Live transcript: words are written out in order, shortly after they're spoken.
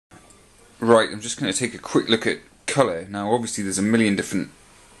Right, I'm just going to take a quick look at colour. Now obviously there's a million different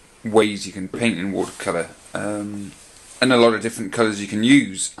ways you can paint in watercolour, and a lot of different colours you can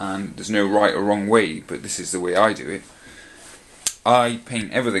use, and there's no right or wrong way, but this is the way I do it. I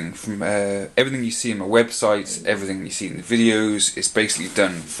paint everything from everything you see in my website, everything you see in the videos. It's basically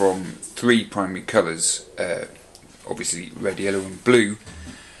done from 3 primary colours, obviously red, yellow and blue.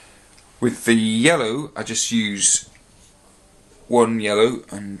 With the yellow I just use one yellow,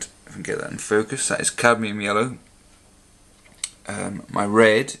 and if I can get that in focus, that is Cadmium Yellow. My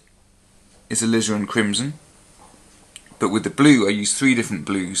red is Alizerin Crimson, but with the blue I use 3 different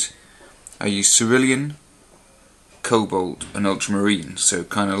blues. I use Cerulean, Cobalt and Ultramarine, so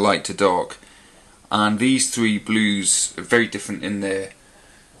kind of light to dark, and these 3 blues are very different in their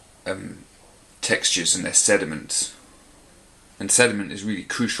textures and their sediments, and sediment is really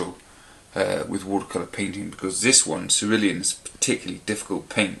crucial with watercolour painting, because this one, Cerulean, is particularly difficult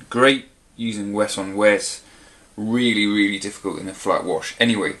paint. Great using wet on wet, really difficult in a flat wash.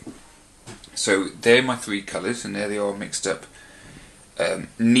 Anyway, so they're my 3 colours, and there they are mixed up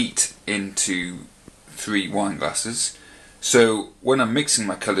neat into 3 wine glasses. So when I'm mixing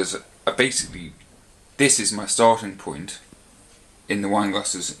my colours, this is my starting point in the wine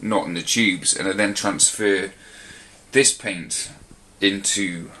glasses, not in the tubes, and I then transfer this paint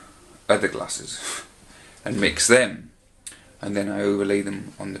into other glasses and mix them, and then I overlay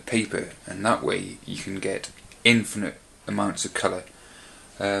them on the paper, and that way you can get infinite amounts of colour.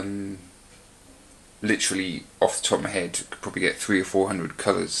 Literally off the top of my head, you could probably get 300 or 400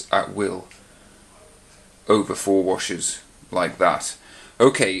 colours at will over 4 washes like that.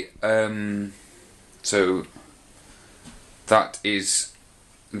 Okay, so that is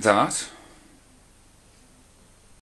that.